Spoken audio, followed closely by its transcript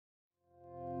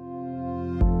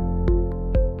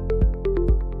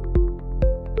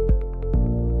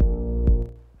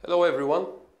Hello everyone,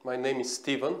 my name is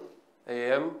Steven. I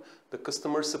am the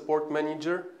Customer Support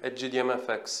Manager at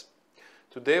GDMFX.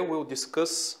 Today we'll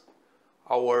discuss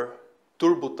our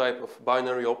turbo type of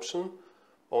binary option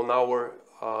on our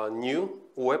new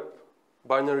web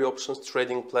binary options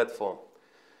trading platform.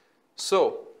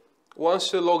 So,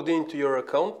 once you're logged into your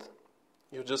account,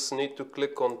 you just need to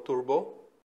click on Turbo,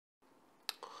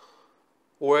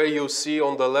 where you see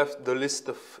on the left the list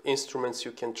of instruments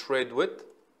you can trade with.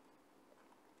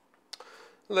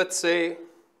 Let's say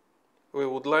we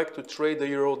would like to trade the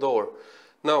euro-dollar.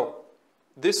 Now,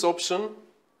 this option,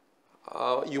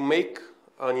 you make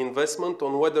an investment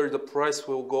on whether the price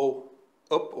will go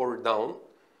up or down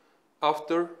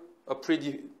after a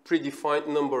predefined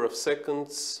number of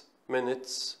seconds,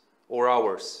 minutes, or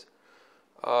hours.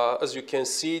 As you can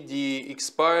see, the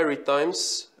expiry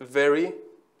times vary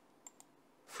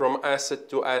from asset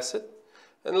to asset.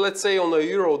 And let's say on a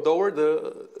euro-dollar,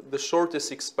 the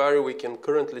shortest expiry we can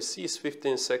currently see is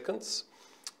 15 seconds.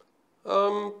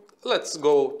 Let's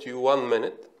go to 1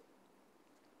 minute.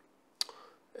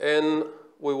 And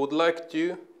we would like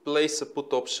to place a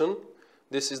put option.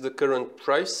 This is the current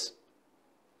price.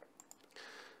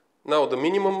 Now, the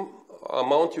minimum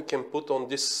amount you can put on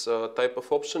this type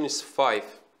of option is 5.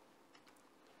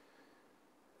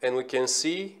 And we can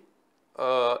see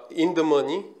in the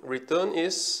money, return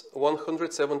is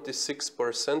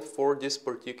 176% for this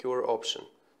particular option.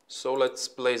 So let's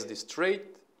place this trade.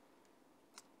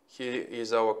 Here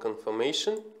is our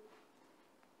confirmation.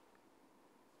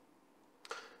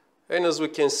 And as we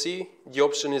can see, the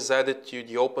option is added to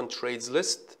the open trades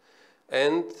list,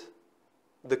 and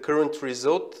the current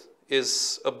result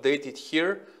is updated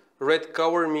here. Red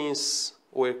color means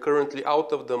we're currently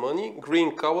out of the money.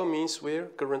 Green color means we're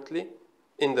currently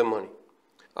in the money.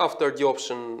 After the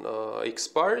option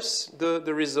expires,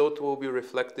 the result will be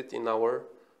reflected in our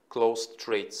closed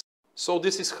trades. So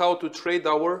this is how to trade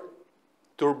our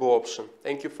turbo option.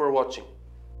 Thank you for watching.